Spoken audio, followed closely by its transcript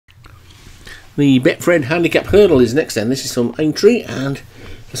The Betfred Handicap Hurdle is next, and this is from Aintree, and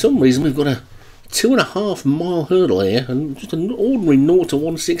for some reason we've got a 2.5 mile hurdle here, and just an ordinary 0 to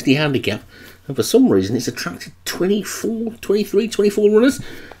 160 handicap, and for some reason it's attracted 24 runners,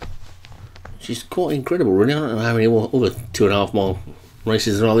 which is quite incredible really. I don't know how many other 2.5 mile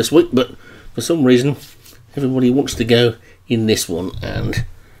races there are this week, but for some reason everybody wants to go in this one, and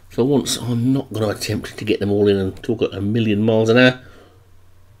for once I'm not going to attempt to get them all in and talk at 1,000,000 miles an hour.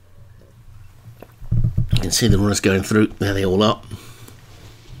 You can see the runners going through, there they all are.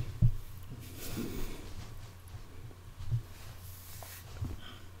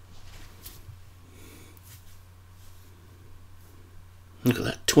 Look at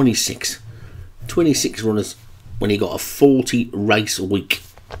that, 26 runners when you got a 40 race week.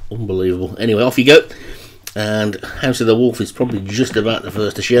 Unbelievable. Anyway, off you go. And House of the Wolf is probably just about the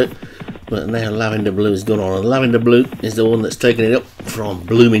first to show, but now Lavender Blue has gone on, and Lavender Blue is the one that's taken it up from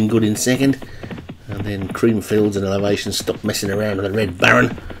Blooming Good in second, and then Creamfields and Elevation stop messing around, and the Red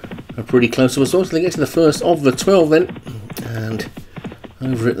Baron are pretty close to us. So they get to the first of the 12 then, and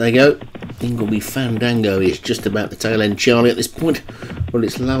over it they go. Ingleby Fandango is just about the tail end Charlie at this point, but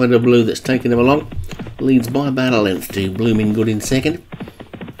it's Lavender Blue that's taking them along, leads by about a length to Blooming Good in second,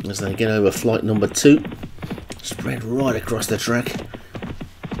 as they get over flight number 2. Spread right across the track.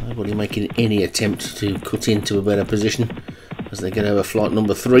 Nobody making any attempt to cut into a better position as they get over flight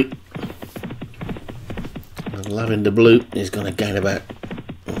number 3. And Lavender Blue is going to gain about,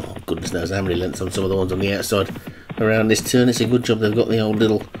 oh goodness knows how many lengths on some of the ones on the outside around this turn. It's a good job they've got the old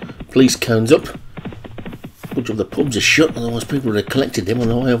little police cones up. Good job the pubs are shut, otherwise people would have collected them on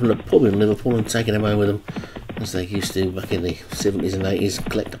the way over to the pub in Liverpool and taken them home with them, as they used to back in the 70s and 80s,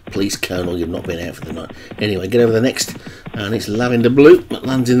 collect a police cone or you've not been out for the night. Anyway, get over the next, and it's Lavender Blue that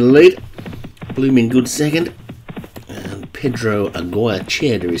lands in the lead. Blooming Good second, and Pedro Aguirre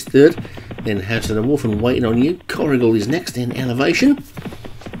Cheddar is third. Then House of the Wolf and Waiting on You. Corrigal is next in Elevation.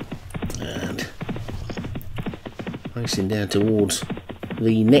 And racing down towards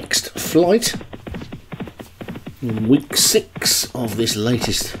the next flight in week 6 of this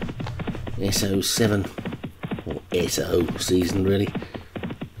latest SO7 or SO season really.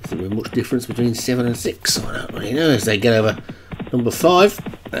 Is there much difference between 7 and 6? I don't really know, as they get over number 5,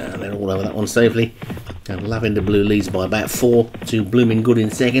 and they're all over that one safely, and Lavender Blue leads by about 4 to Blooming Good in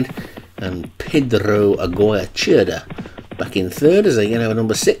second, and Pedro Aguirre Cheddar back in third as they get over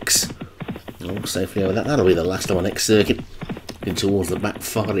number 6, all safely over that. That'll be the last of our next circuit. In towards the back,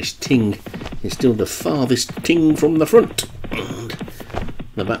 farthest ting is still the farthest ting from the front, and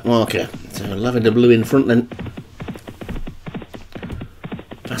the back marker. So Lavender Blue in front then,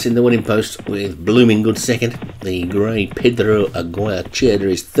 passing the winning post with Blooming Good second. The grey Pedro Aguirre Cheddar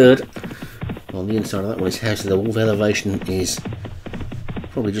is third. On the inside of that one is House of the Wolf. Elevation is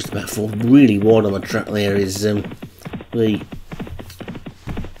probably just about 4. Really wide on the track there is the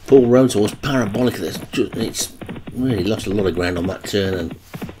Paul Rhodes horse Parabolic. It's really lost a lot of ground on that turn and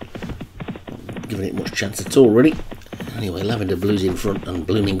not giving it much chance at all really. Anyway, Lavender Blue's in front and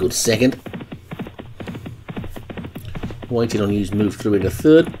Blooming Good second. Waiting on You's moved through into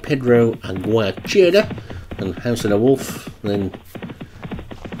third. Pedro Aguirre Cheddar and House of the Wolf. Then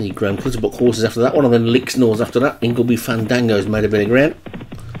the Graham Clutterbuck horses after that one, and then Lixnors after that. Ingleby Fandango's made a bit of ground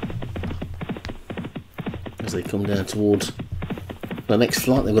as they come down towards the next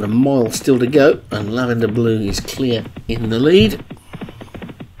flight. They've got a mile still to go, and Lavender Blue is clear in the lead.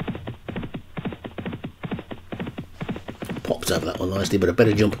 Popped over that one nicely, but a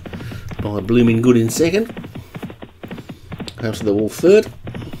better jump by Blooming Good in second. House of the Wolf third.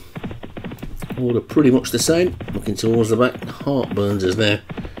 Order pretty much the same. Looking towards the back, Heartburns has now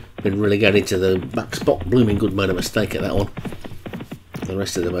been relegated to the back spot. Blooming Good made a mistake at that one. The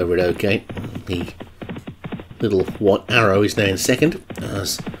rest of them over it okay. The little white arrow is now in second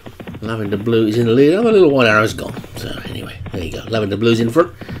as Lavender Blue is in the lead. Oh, the little white arrow's gone. So anyway, there you go. Lavender Blue's in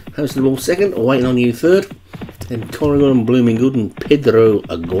front. House of the Wolf second. Waiting on You third. Then Corrigan and Blooming Good and Pedro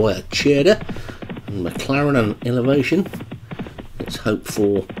Aguirre Cheddar. And McLaren and Elevation. Let's hope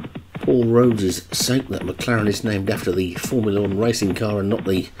for Paul Rhodes' sake that McLaren is named after the Formula 1 racing car and not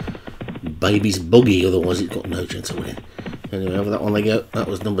the baby's buggy, otherwise it's got no chance of winning. Anyway, over that one they go. That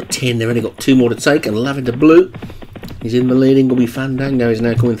was number 10. They've only got 2 more to take, and Lavender Blue is in the lead. Ingleby Fandango is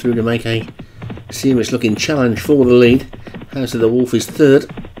now coming through to make a serious looking challenge for the lead. House of the Wolf is third,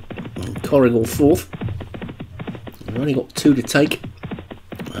 and Corrigal fourth. They've only got 2 to take,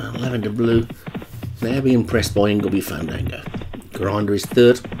 and Lavender Blue now being pressed by Ingleby Fandango. Grinder is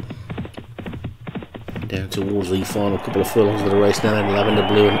third. Down towards the final couple of furlongs of the race now, and Lavender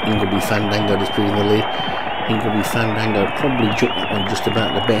Blue and Ingleby Fandango disputing the lead. Ingleby Fandango probably jumped that one just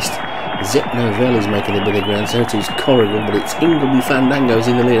about the best. Zep Novell is making a bit of ground, so too is Corrigal, but it's Ingleby Fandango's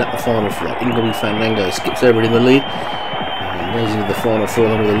in the lead at the final flight. Ingleby Fandango skips over in the lead and goes into the final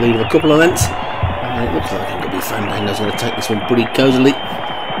furlong with a lead of a couple of lengths. And it looks like Ingleby Fandango's going to take this one pretty cosily.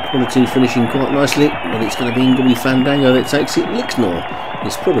 1 or 2 finishing quite nicely, but it's going to be Ingleby Fandango that takes it. Lixnor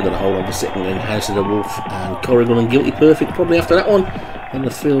is probably going to hold on for second in House of the Wolf, and Corrigal and Guilty Perfect probably after that one. And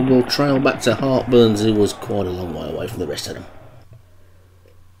the field will trail back to Heartburns, who was quite a long way away from the rest of them.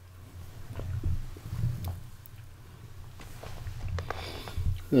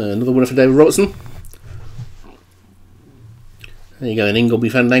 Another winner for David Robertson. There you go, and Ingleby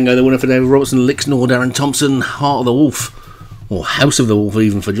Fandango, the winner for David Robertson. Lixnor, Darren Thompson, Heart of the Wolf, or House of the Wolf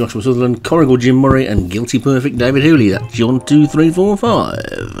even for Joshua Sutherland. Corrigal, Jim Murray, and Guilty Perfect, David Hooley. That's John 2, 3, 4,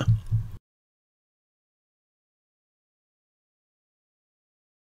 5.